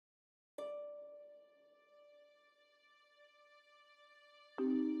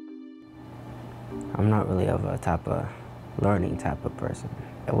I'm not really of a type of learning type of person.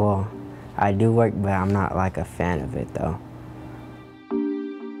 Well, I do work, but I'm not like a fan of it though.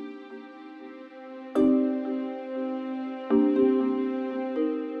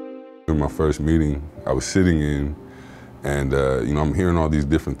 In my first meeting, I was sitting in, and I'm hearing all these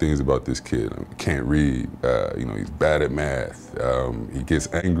different things about this kid. He can't read, he's bad at math, he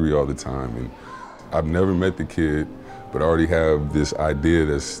gets angry all the time, and I've never met the kid, but I already have this idea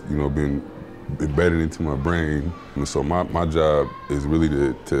that's been embedded into my brain. And so my job is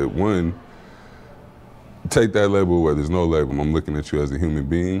really to one, take that label where there's no label. I'm looking at you as a human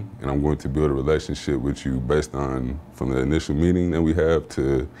being, and I'm going to build a relationship with you based on from the initial meeting that we have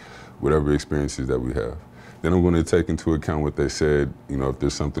to whatever experiences that we have. Then I'm going to take into account what they said, if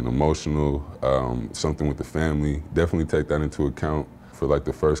there's something emotional, something with the family, definitely take that into account. For like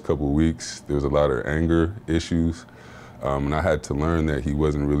the first couple of weeks, there was a lot of anger issues, and I had to learn that he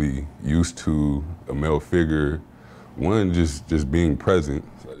wasn't really used to a male figure, one, just being present.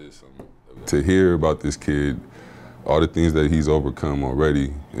 To hear about this kid, all the things that he's overcome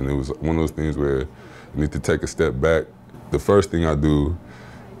already, and it was one of those things where you need to take a step back. The first thing I do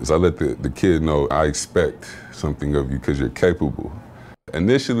is I let the kid know I expect something of you because you're capable.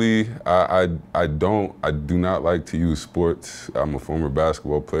 Initially, I do not like to use sports. I'm a former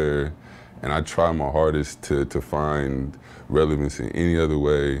basketball player, and I try my hardest to find relevance in any other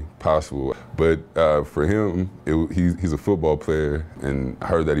way possible. But for him, he's a football player, and I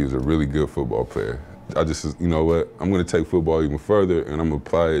heard that he was a really good football player. I just, you know what, I'm gonna take football even further, and I'm gonna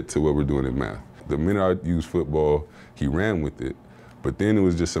apply it to what we're doing in math. The minute I used football, he ran with it. But then it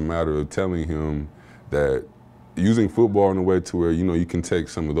was just a matter of telling him that using football in a way to where, you can take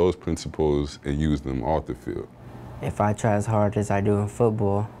some of those principles and use them off the field. If I try as hard as I do in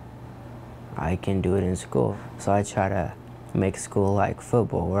football, I can do it in school. So I try to make school like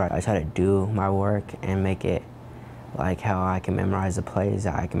football, where I try to do my work and make it like how I can memorize the plays,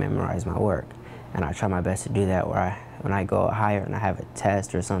 I can memorize my work. And I try my best to do that when I go higher and I have a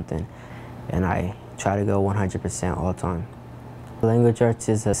test or something, and I try to go 100% all the time. Language arts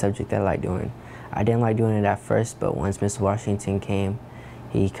is a subject that I like doing. I didn't like doing it at first, but once Mr. Washington came,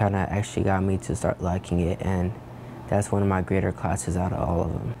 he kind of actually got me to start liking it, and that's one of my greater classes out of all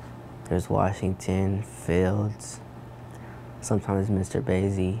of them. There's Washington, Fields, sometimes Mr.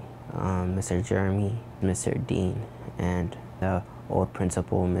 Basie, Mr. Jeremy, Mr. Dean, and the old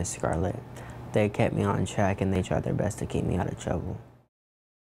principal, Miss Scarlett. They kept me on track, and they tried their best to keep me out of trouble.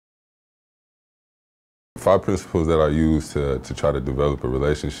 5 principles that I use to try to develop a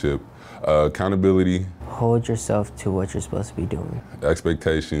relationship: accountability. Hold yourself to what you're supposed to be doing.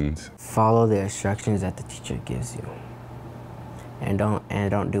 Expectations. Follow the instructions that the teacher gives you. And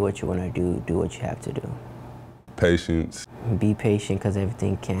don't do what you want to do, do what you have to do. Patience. Be patient, because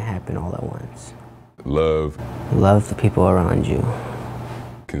everything can't happen all at once. Love. Love the people around you.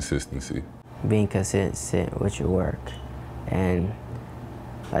 Consistency. Being consistent with your work, and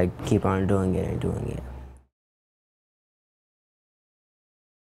keep on doing it and doing it.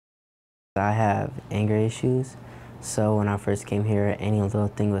 I have anger issues, so when I first came here, any little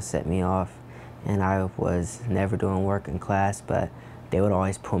thing would set me off, and I was never doing work in class, but they would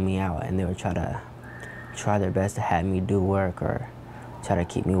always pull me out, and they would try their best to have me do work or try to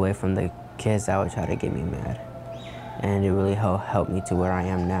keep me away from the kids that would try to get me mad. And it really helped me to where I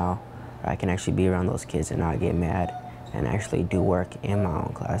am now, where I can actually be around those kids and not get mad and actually do work in my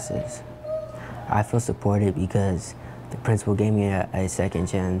own classes. I feel supported because the principal gave me a second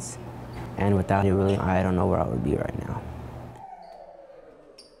chance, and without it, really, I don't know where I would be right now.